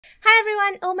Hi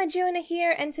everyone, Oma Juna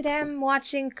here, and today I'm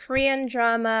watching Korean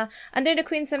drama Under the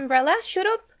Queen's Umbrella,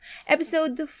 Shurup,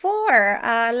 episode 4.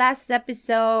 Last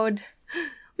episode,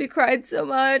 we cried so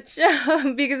much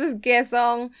because of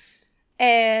Gaesong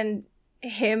and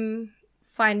him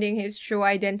finding his true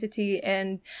identity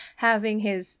and having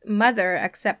his mother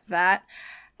accept that.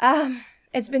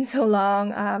 It's been so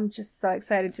long. I'm just so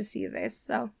excited to see this.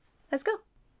 So, let's go.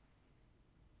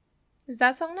 Is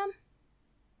that Songnam?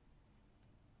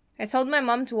 I told my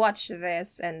mom to watch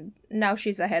this, and now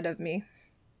she's ahead of me.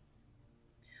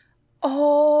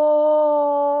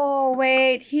 Oh,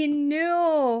 wait, he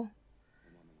knew.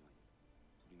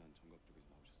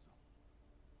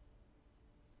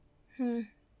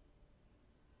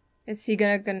 Is he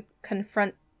gonna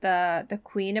confront the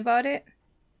queen about it?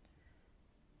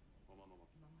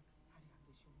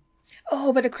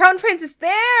 Oh, but the crown prince is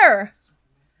there!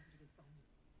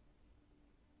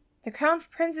 The crown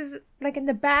prince is like in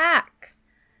the back.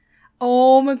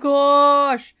 Oh my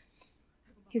gosh!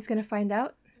 He's gonna find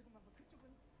out?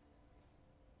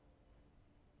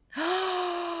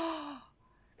 That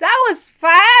was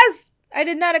fast! I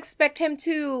did not expect him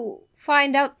to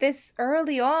find out this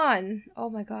early on.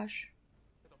 Oh my gosh.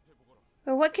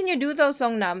 But what can you do though,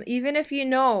 Songnam? Even if you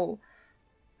know.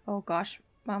 Oh gosh,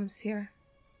 mom's here.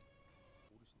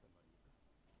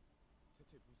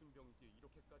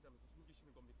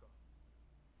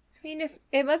 I mean,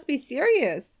 it must be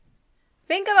serious.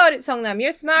 Think about it, Songnam.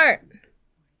 You're smart.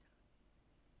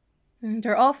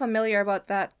 They're all familiar about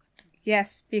that.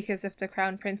 Yes, because of the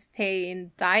Crown Prince Tae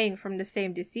dying from the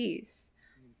same disease.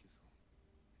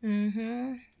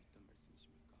 That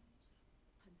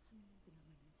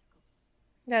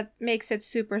makes it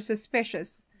super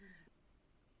suspicious.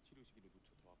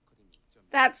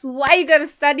 That's why you gotta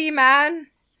study, man.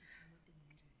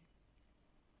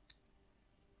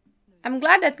 I'm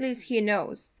glad at least he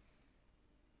knows.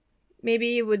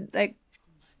 Maybe he would, like,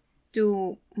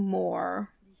 do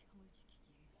more.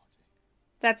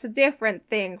 That's a different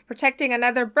thing. Protecting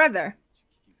another brother.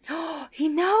 Oh, he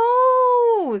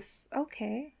knows!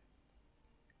 Okay.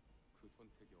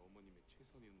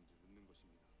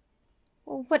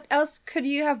 Well, what else could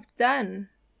you have done?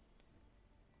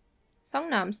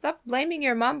 Songnam, stop blaming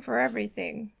your mom for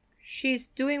everything. She's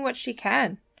doing what she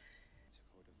can.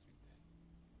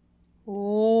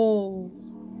 Oh.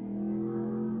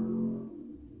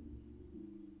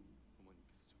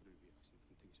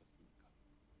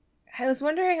 I was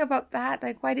wondering about that.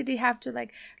 Like, why did he have to,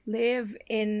 like, live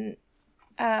in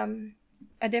a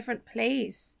different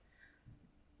place?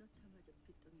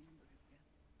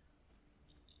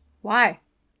 Why?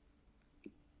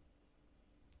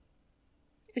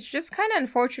 It's just kind of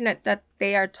unfortunate that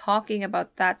they are talking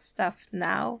about that stuff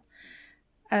now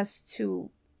as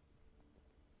to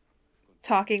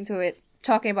talking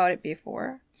about it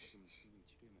before.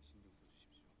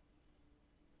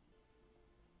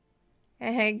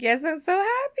 I guess I'm so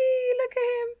happy. Look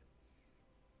at him.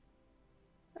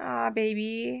 Ah,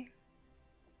 baby.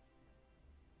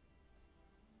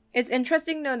 It's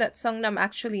interesting though that Songnam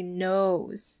actually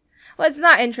knows. Well, it's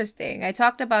not interesting. I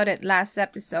talked about it last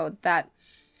episode that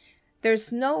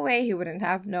there's no way he wouldn't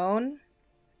have known.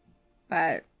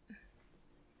 But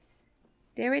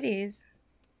there it is.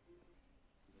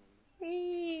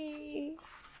 I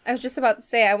was just about to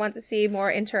say I want to see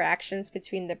more interactions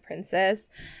between the princes.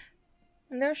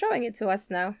 And they're showing it to us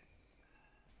now.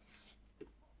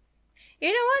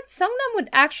 You know what? Songnam would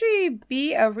actually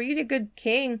be a really good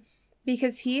king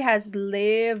because he has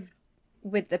lived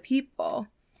with the people.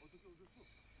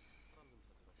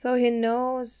 So he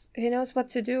knows what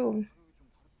to do.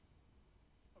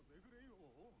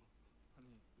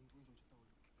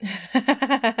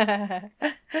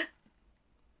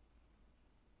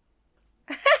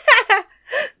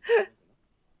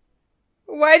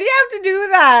 Why do you have to do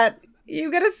that?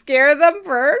 You gotta scare them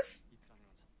first?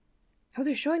 Oh,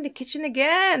 they're showing the kitchen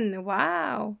again.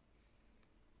 Wow.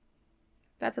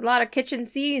 That's a lot of kitchen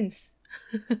scenes.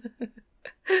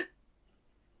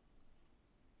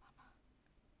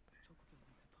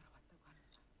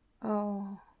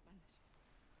 Oh.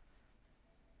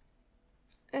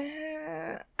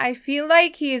 I feel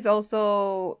like he is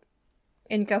also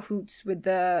in cahoots with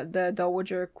the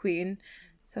Dowager Queen.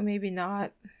 So maybe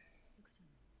not.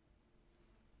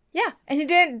 Yeah, and he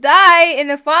didn't die in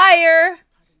a fire.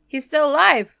 He's still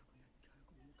alive.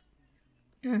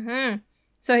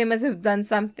 So he must have done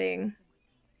something.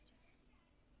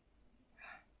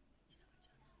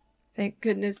 Thank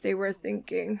goodness they were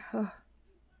thinking. Oh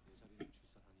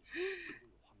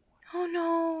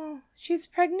no, she's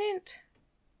pregnant.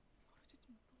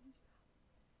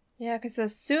 Yeah, because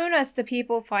as soon as the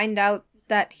people find out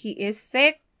that he is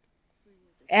sick,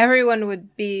 everyone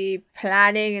would be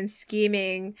planning and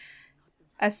scheming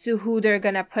as to who they're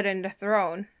gonna put in the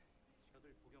throne.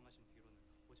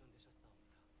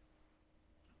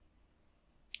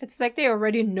 It's like they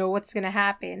already know what's gonna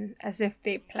happen, as if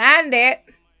they planned it.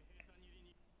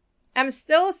 I'm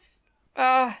still...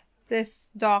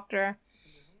 this doctor.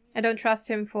 I don't trust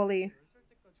him fully.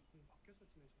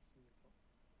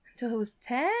 Until he was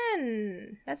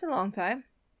 10. That's a long time.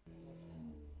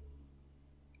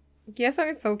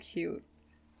 Gyesung is so cute.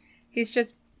 He's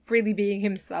just really being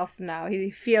himself now.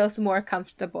 He feels more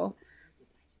comfortable.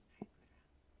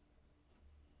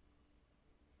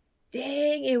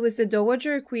 Dang, it was the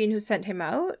Dowager Queen who sent him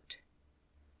out?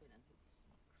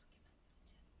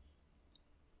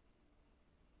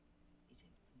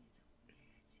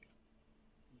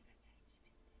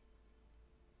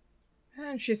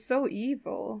 Man, she's so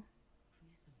evil.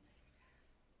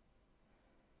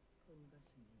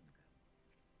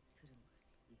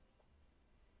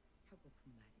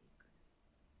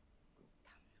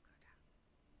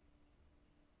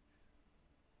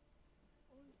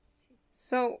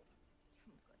 So...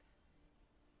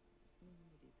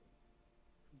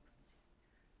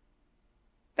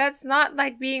 that's not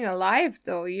like being alive,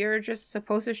 though. You're just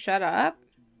supposed to shut up.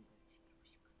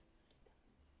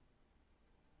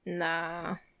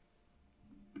 Nah.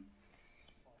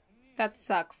 That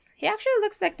sucks. He actually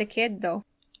looks like the kid, though.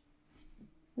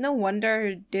 No wonder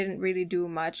he didn't really do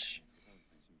much.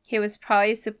 He was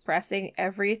probably suppressing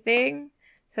everything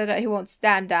so that he won't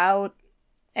stand out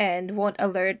and won't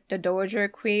alert the Dowager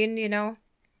Queen, you know?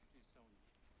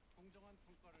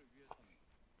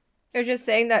 They're just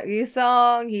saying that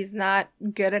Yusong, he's not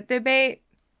good at debate.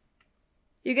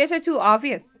 You guys are too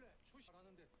obvious.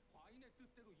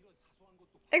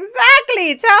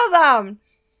 Exactly! Tell them!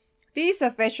 These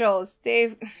officials,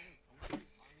 they've...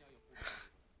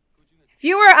 if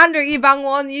you were under Lee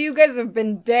Bang-won, you guys have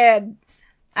been dead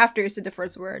after you said the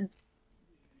first word.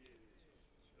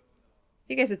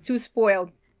 You guys are too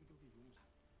spoiled.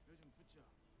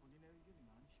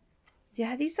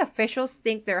 Yeah, these officials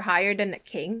think they're higher than the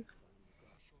king.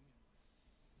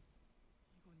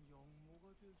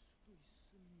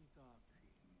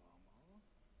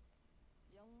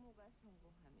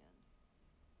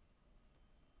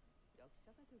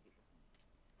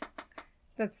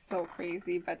 That's so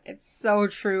crazy, but it's so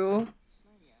true.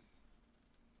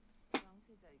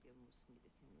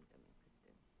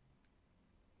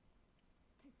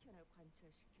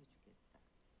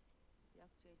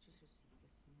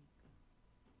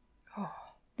 Oh,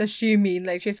 does she mean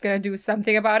like she's gonna do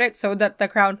something about it so that the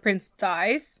crown prince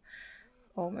dies?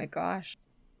 Oh my gosh.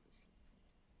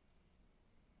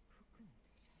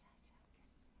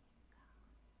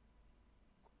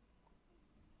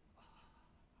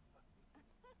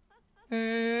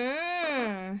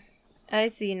 I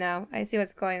see now. I see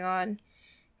what's going on.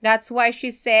 That's why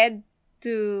she said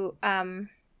to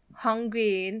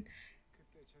Hongwin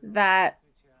that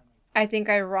I think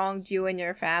I wronged you and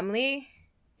your family,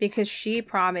 because she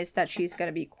promised that she's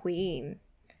gonna be queen.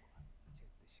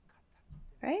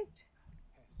 Right?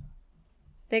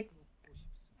 Like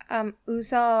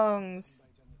Usong's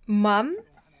mom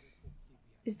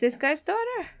is this guy's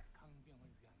daughter?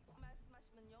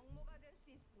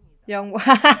 Young.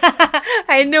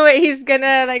 I knew it. He's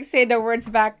gonna like say the words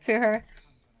back to her.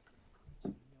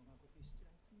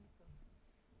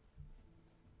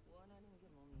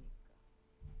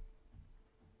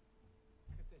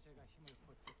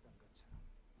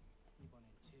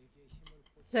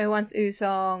 So he wants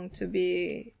Usong to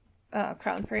be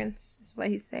crown prince, is what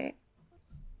he's saying.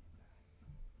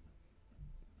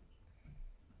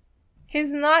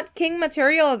 He's not king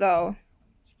material though.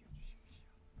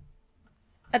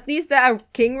 At least the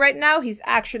king right now, he's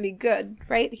actually good,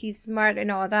 right? He's smart and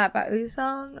all that, but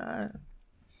Usong,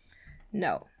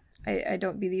 no. I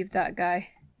don't believe that guy.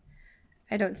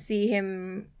 I don't see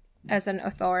him as an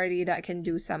authority that can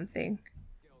do something.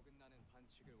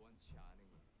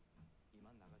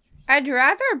 I'd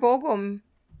rather Bogum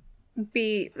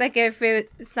be, like if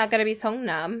it's not gonna be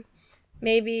Songnam,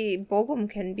 maybe Bogum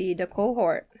can be the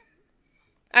cohort.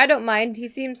 I don't mind. He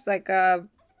seems like a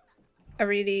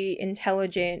really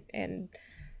intelligent and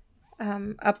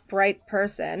upright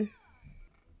person.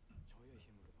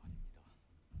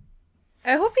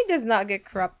 I hope he does not get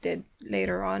corrupted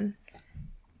later on.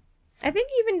 I think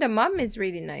even the mom is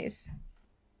really nice.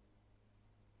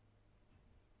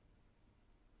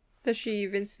 Does she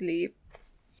even sleep?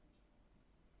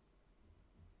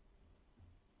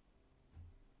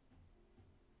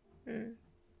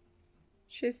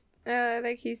 She's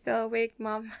like, he's still awake,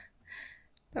 mom.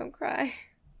 Don't cry.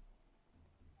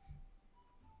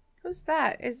 Who's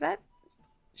that? Is that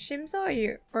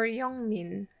Shimso or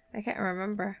Youngmin? I can't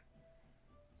remember.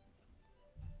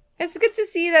 It's good to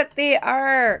see that they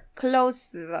are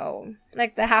close though.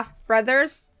 Like the half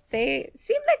brothers, they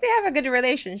seem like they have a good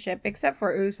relationship, except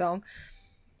for Usong.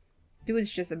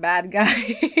 Dude's just a bad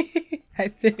guy, I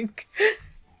think.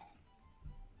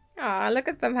 Aw, look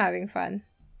at them having fun.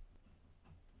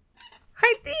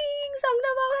 Fighting!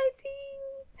 Songnam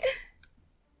fighting!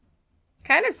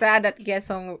 Kind of sad that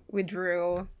Gesong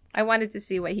withdrew. I wanted to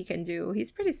see what he can do.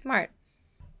 He's pretty smart.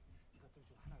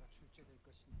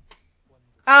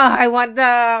 Ah, I want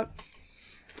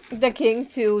the king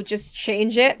to just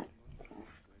change it.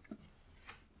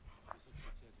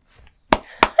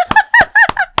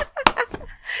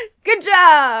 Good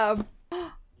job!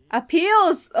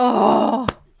 Appeals! Oh!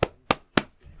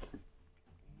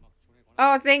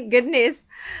 Oh, thank goodness.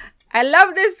 I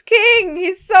love this king!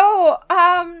 He's so,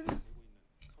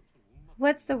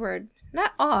 what's the word?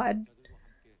 Not odd.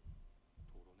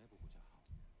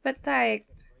 But like,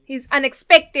 he's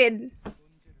unexpected.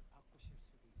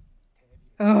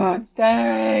 Oh,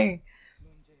 dang!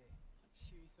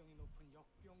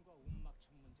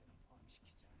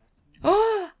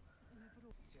 Oh!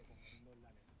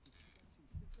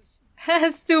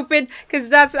 Stupid, because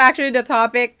that's actually the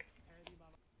topic.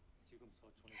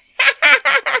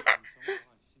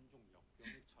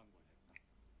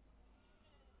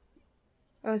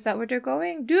 Oh, is that where they're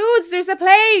going? Dudes, there's a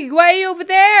plague! Why are you over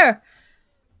there?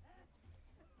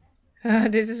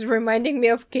 This is reminding me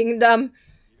of Kingdom.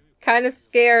 Kind of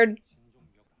scared.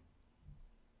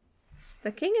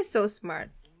 The king is so smart,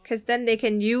 because then they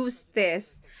can use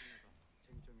this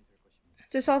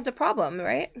to solve the problem,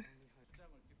 right?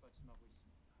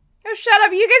 Oh, shut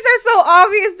up! You guys are so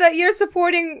obvious that you're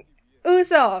supporting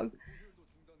Usong.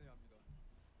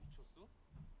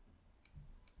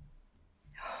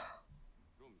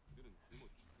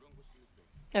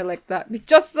 I like that.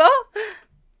 미쳤어?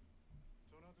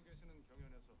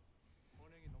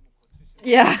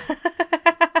 Yeah.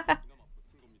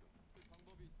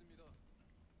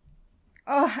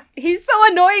 Oh, he's so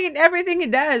annoying in everything he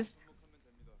does.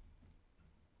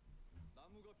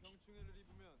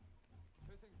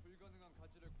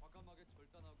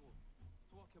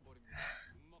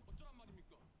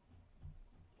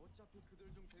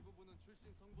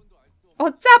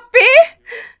 어차피?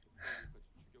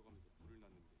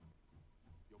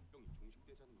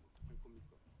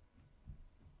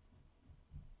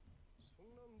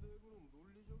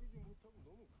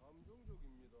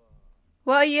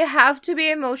 Well, you have to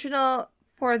be emotional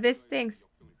for these things.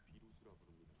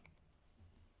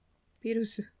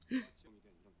 비루스.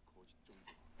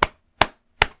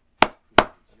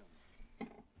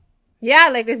 Yeah,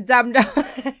 like this dumb.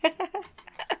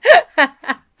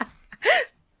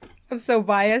 I'm so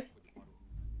biased.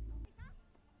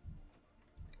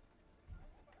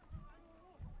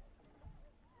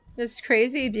 It's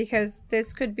crazy because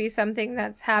this could be something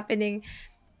that's happening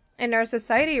in our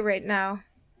society right now.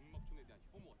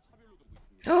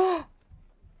 Oh!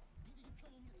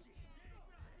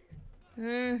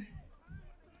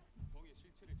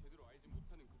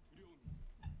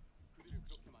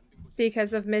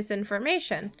 Because of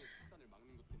misinformation.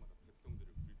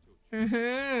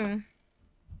 Yeah,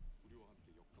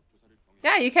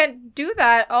 you can't do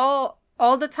that all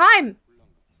the time.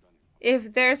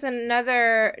 If there's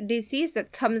another disease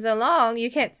that comes along,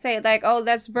 you can't say like, oh,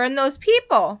 let's burn those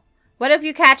people. What if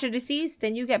you catch a disease,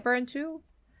 then you get burned too?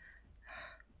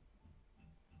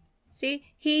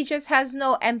 See, he just has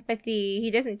no empathy.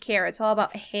 He doesn't care. It's all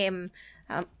about him.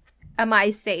 Am I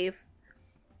safe?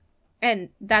 And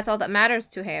that's all that matters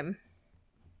to him.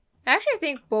 I actually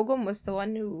think Bogum was the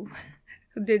one who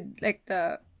did like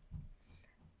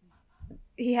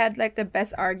he had like the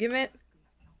best argument.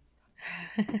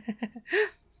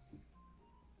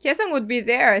 Hyeseong would be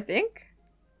there, I think.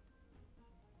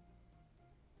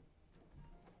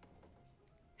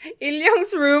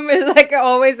 Ilyoung's room is like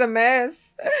always a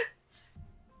mess.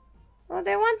 Well,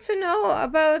 they want to know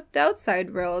about the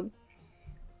outside world.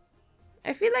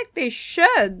 I feel like they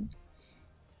should.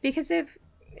 Because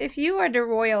if you are the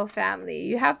royal family,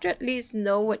 you have to at least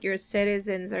know what your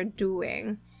citizens are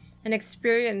doing and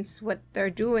experience what they're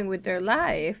doing with their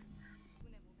life.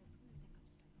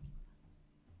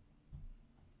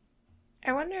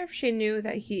 I wonder if she knew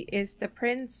that he is the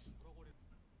prince.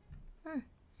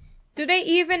 Do they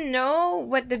even know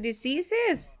what the disease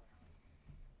is?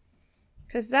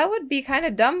 Because that would be kind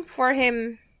of dumb for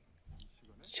him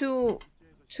to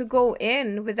go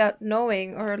in without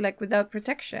knowing or like without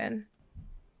protection.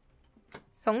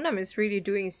 Songnam is really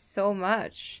doing so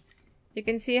much. You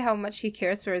can see how much he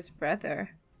cares for his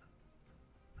brother.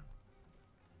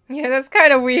 Yeah, that's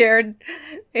kind of weird.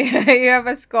 You have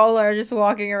a scholar just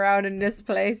walking around in this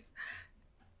place.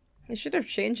 He should have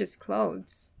changed his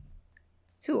clothes.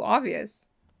 It's too obvious.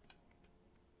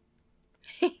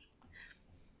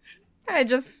 I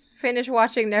just finished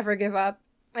watching Never Give Up,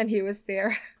 and he was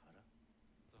there.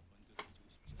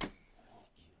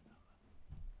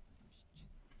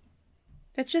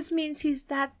 That just means he's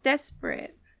that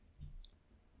desperate.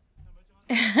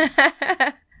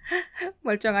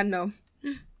 멀쩡한 놈.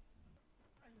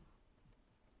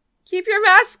 Keep your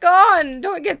mask on!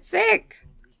 Don't get sick!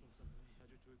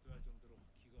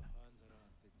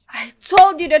 I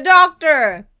told you, the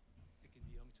doctor!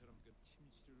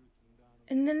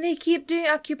 And then they keep doing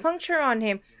acupuncture on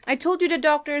him. I told you the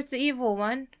doctor is the evil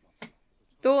one.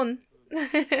 Don't.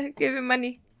 Give him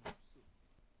money.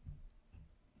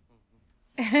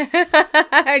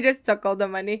 I just took all the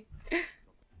money.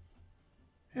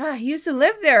 Ah, he used to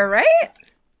live there, right?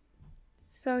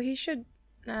 So he should...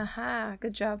 Aha,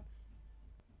 good job.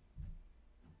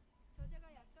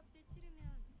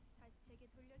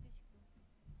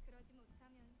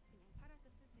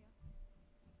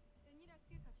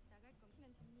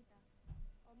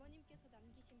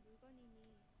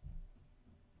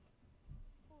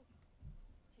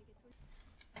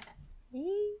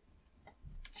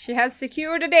 She has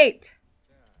secured a date.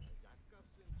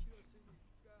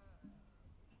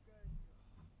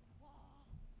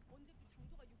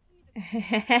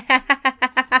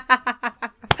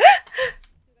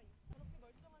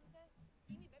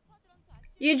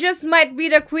 You just might be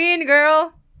the queen,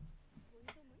 girl.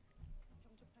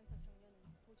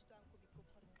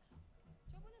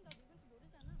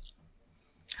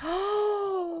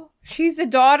 Oh, she's the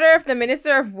daughter of the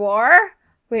Minister of War?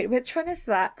 Wait, which one is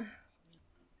that?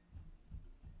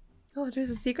 Oh, there's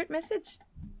a secret message.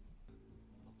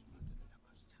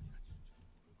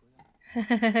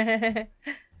 It'd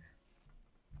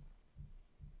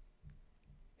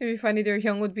be funny their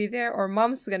Hyung would be there, or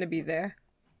mom's gonna be there.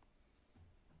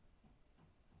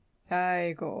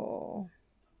 아이고.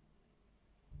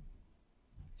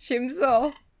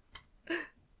 심서.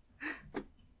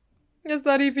 It's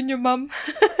not even your mom.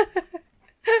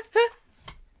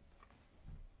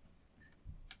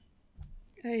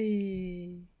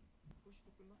 Hey.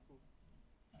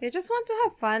 They just want to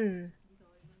have fun.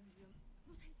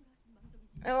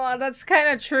 Well, that's kind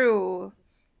of true.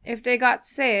 If they got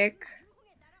sick,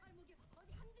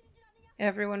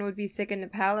 everyone would be sick in the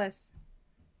palace.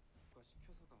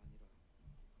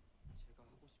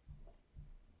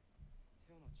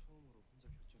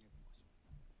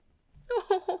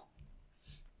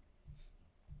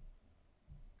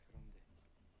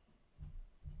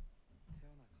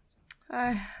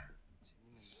 Oh.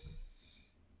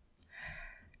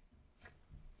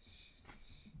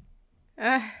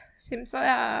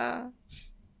 심서야.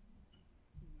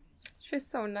 She's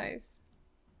so nice.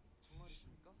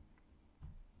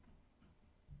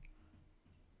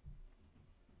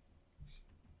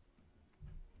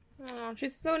 Oh,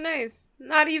 she's so nice.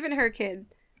 Not even her kid.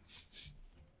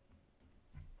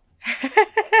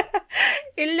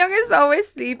 Il-young is always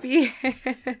sleepy.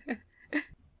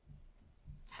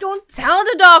 Don't tell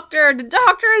the doctor! The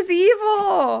doctor is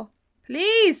evil!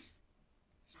 Please!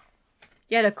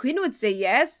 Yeah, the queen would say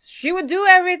yes. She would do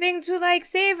everything to, like,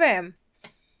 save him.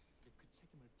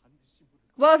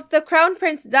 Well, if the crown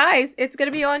prince dies, it's gonna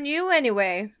be on you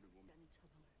anyway.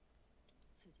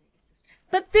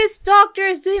 But this doctor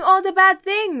is doing all the bad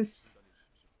things.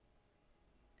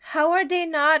 How are they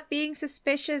not being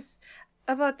suspicious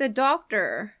about the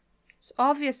doctor? It's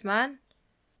obvious, man.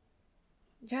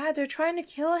 Yeah, they're trying to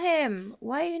kill him.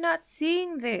 Why are you not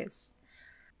seeing this?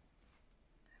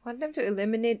 I want them to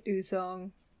eliminate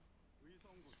Usong.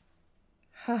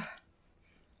 Isn't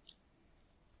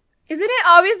it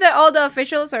obvious that all the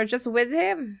officials are just with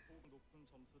him?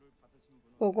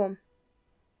 보검.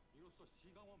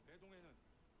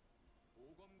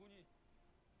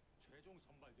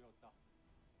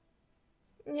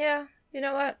 Yeah, you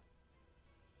know what?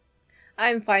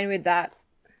 I'm fine with that.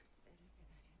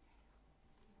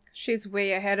 She's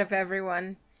way ahead of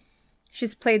everyone.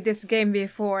 She's played this game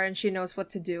before and she knows what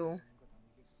to do.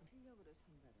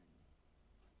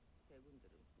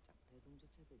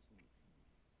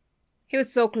 He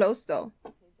was so close though.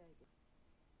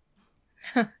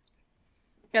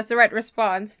 That's the right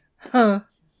response. Huh.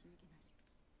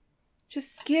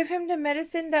 Just give him the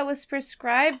medicine that was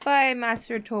prescribed by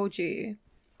Master Toji.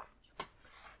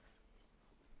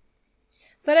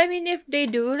 But I mean, if they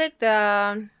do like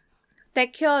the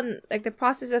Taekyon, like the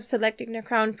process of selecting the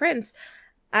crown prince,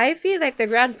 I feel like the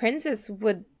grand princess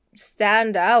would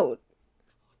stand out.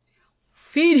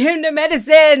 Feed him the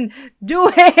medicine!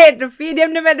 Do it! Feed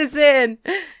him the medicine!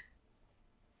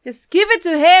 Just give it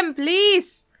to him,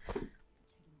 please!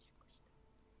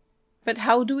 But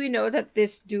how do we know that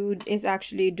this dude is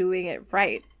actually doing it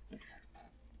right?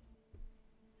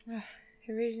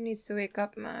 He really needs to wake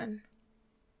up, man.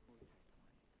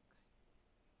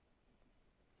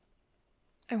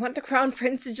 I want the Crown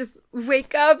Prince to just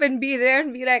wake up and be there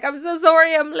and be like, I'm so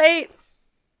sorry, I'm late.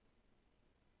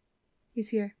 He's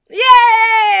here.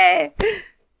 Yay!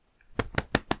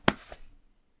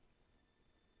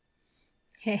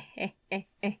 He's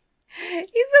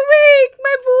awake,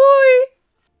 my boy!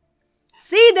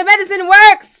 See, the medicine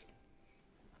works!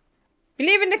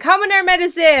 Believe in the commoner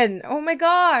medicine! Oh my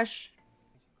gosh.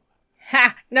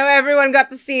 Ha! Now everyone got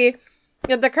to see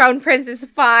that the Crown Prince is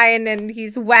fine and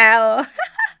he's well.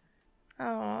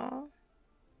 Aww.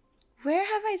 Where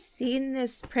have I seen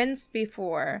this prince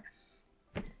before?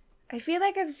 I feel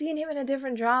like I've seen him in a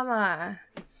different drama.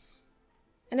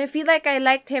 And I feel like I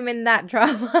liked him in that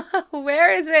drama.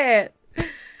 Where is it?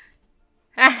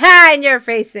 Aha! In your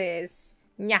faces.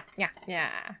 Nya, nya,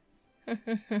 nya.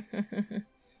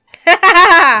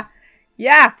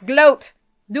 Yeah, gloat.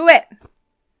 Do it.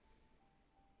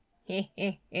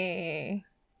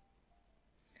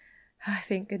 Oh,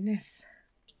 thank goodness.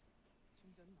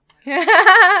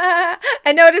 I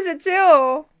noticed it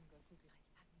too.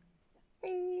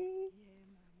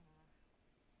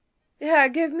 Yeah,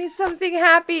 give me something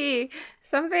happy.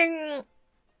 Something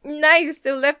nice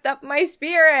to lift up my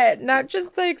spirit. Not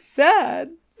just like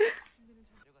sad.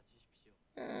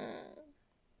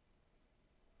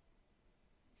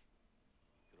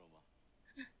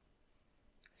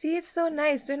 See, it's so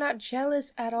nice. They're not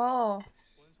jealous at all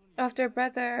of their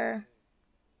brother.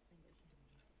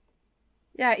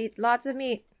 Yeah, eat lots of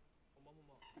meat.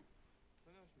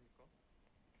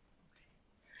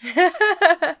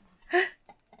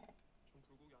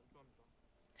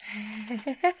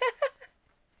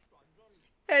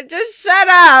 Just shut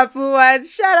up, Uwan.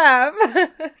 Shut up.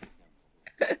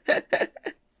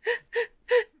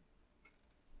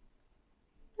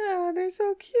 Oh, they're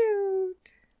so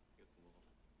cute.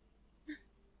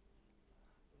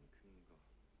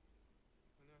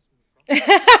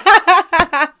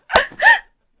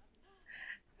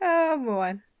 Oh,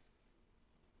 boy.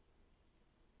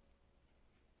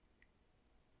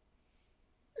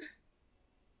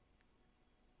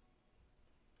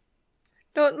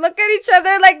 Don't look at each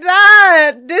other like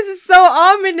that. This is so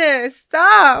ominous.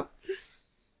 Stop.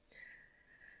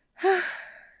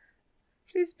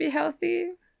 Please be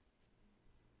healthy.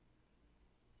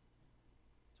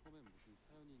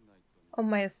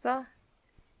 엄마였어?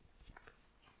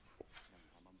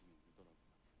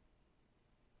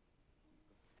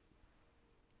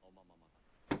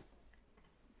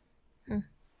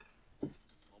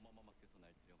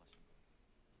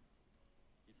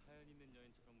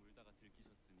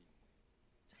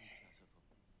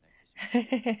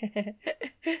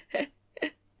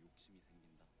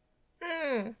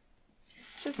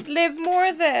 Just live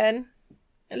more then.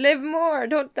 Live more,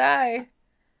 don't die.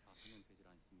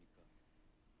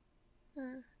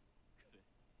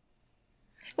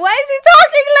 Why is he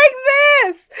talking like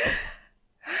this?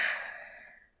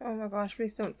 Oh my gosh,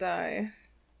 please don't die.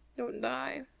 Don't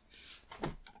die.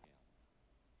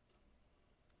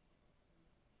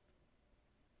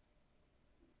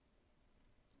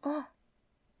 Oh.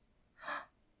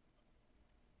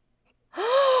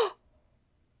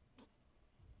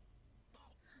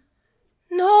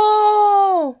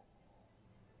 No!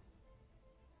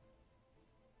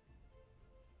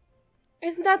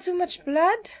 Isn't that too much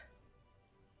blood?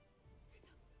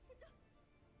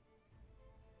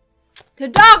 The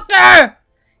doctor!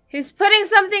 He's putting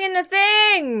something in the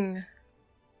thing!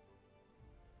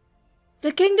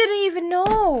 The king didn't even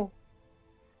know.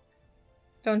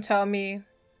 Don't tell me.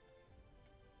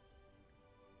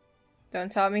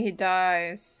 Don't tell me he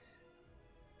dies.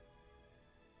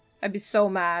 I'd be so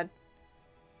mad.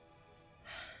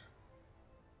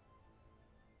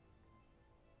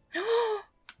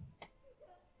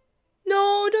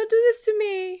 No, don't do this to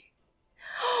me.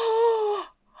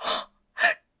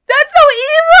 That's so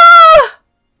evil!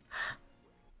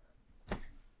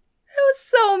 That was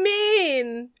so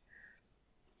mean.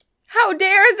 How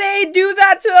dare they do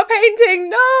that to a painting?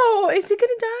 No! Is he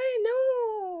gonna die?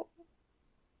 No.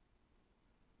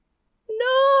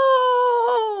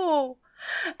 No!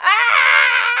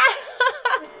 Ah!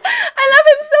 I love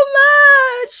him so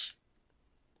much!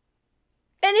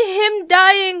 And him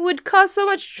dying would cause so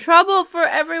much trouble for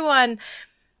everyone.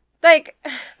 Like,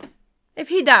 if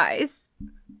he dies,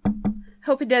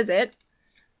 hope he doesn't,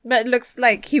 but it looks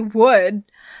like he would.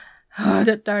 Oh,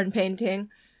 that darn painting.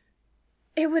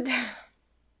 It would...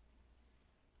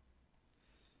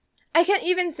 I can't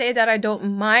even say that I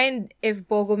don't mind if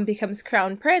Bogum becomes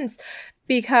crown prince,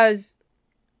 because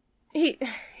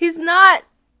he's not,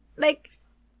 like...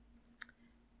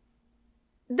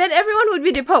 Then everyone would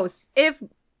be deposed. If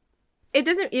it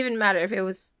doesn't even matter if it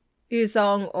was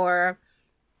Yuzong or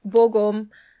Bogum,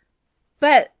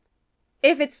 but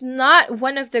if it's not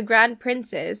one of the grand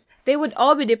princes, they would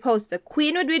all be deposed. The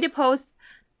queen would be deposed.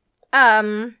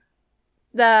 The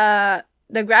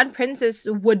grand princess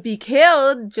would be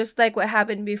killed, just like what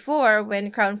happened before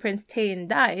when Crown Prince Taein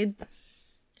died,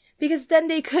 because then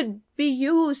they could be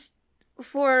used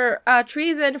for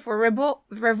treason, for revolt.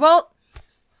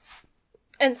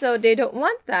 And so they don't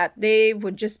want that. They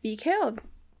would just be killed.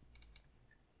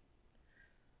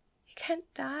 He can't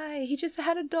die. He just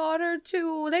had a daughter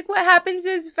too. Like, what happens to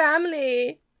his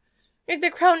family? Like, the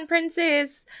crown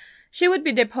princess, she would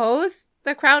be deposed.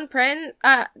 The crown prince,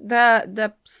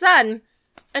 the son,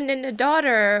 and then the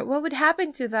daughter, what would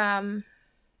happen to them?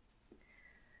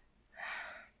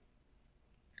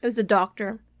 It was a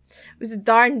doctor. It was a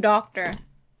darn doctor.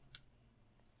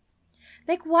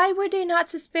 Like, why were they not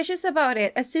suspicious about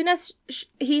it? As soon as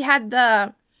he had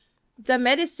the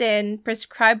medicine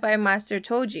prescribed by Master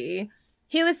Toji,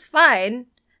 he was fine.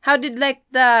 How did, like,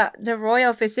 the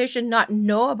royal physician not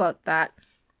know about that?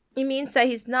 It means that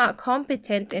he's not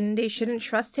competent and they shouldn't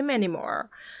trust him anymore.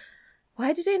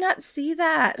 Why did they not see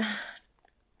that?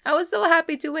 I was so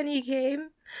happy too when he came,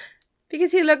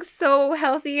 because he looked so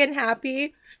healthy and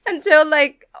happy until,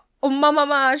 like,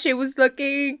 Mama, she was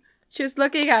looking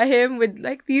at him with,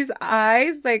 like, these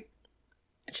eyes, like,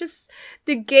 just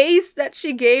the gaze that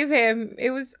she gave him.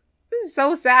 It was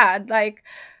so sad. Like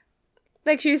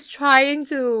she's trying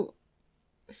to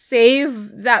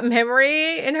save that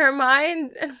memory in her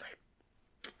mind, and I'm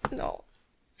like, no.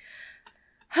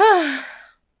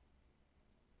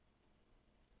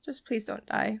 Just please don't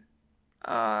die.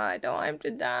 Oh, I don't want him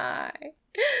to die.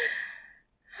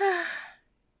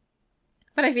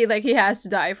 But I feel like he has to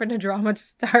die for the drama to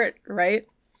start, right?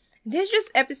 This is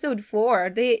just episode 4.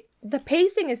 The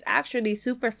pacing is actually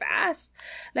super fast.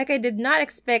 Like, I did not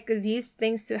expect these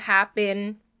things to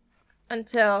happen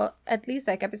until at least,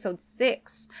 like, episode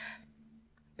 6.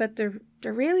 But they're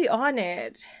really on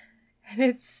it. And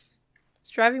it's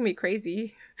driving me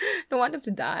crazy. I don't want them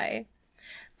to die.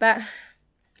 But,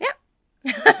 yeah.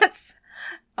 That's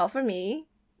all for me.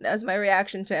 That was my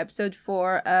reaction to episode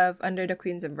 4 of Under the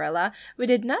Queen's Umbrella. We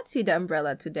did not see the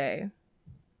umbrella today.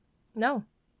 No.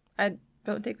 I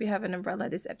don't think we have an umbrella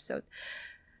this episode.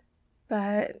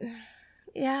 But,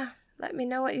 yeah. Let me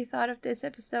know what you thought of this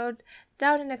episode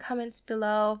down in the comments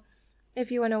below.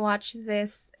 If you want to watch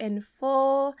this in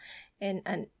full, in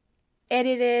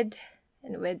unedited,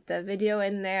 and with the video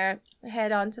in there,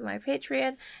 head on to my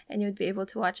Patreon and you'd be able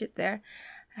to watch it there.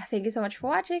 Thank you so much for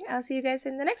watching. I'll see you guys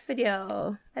in the next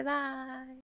video. Bye bye.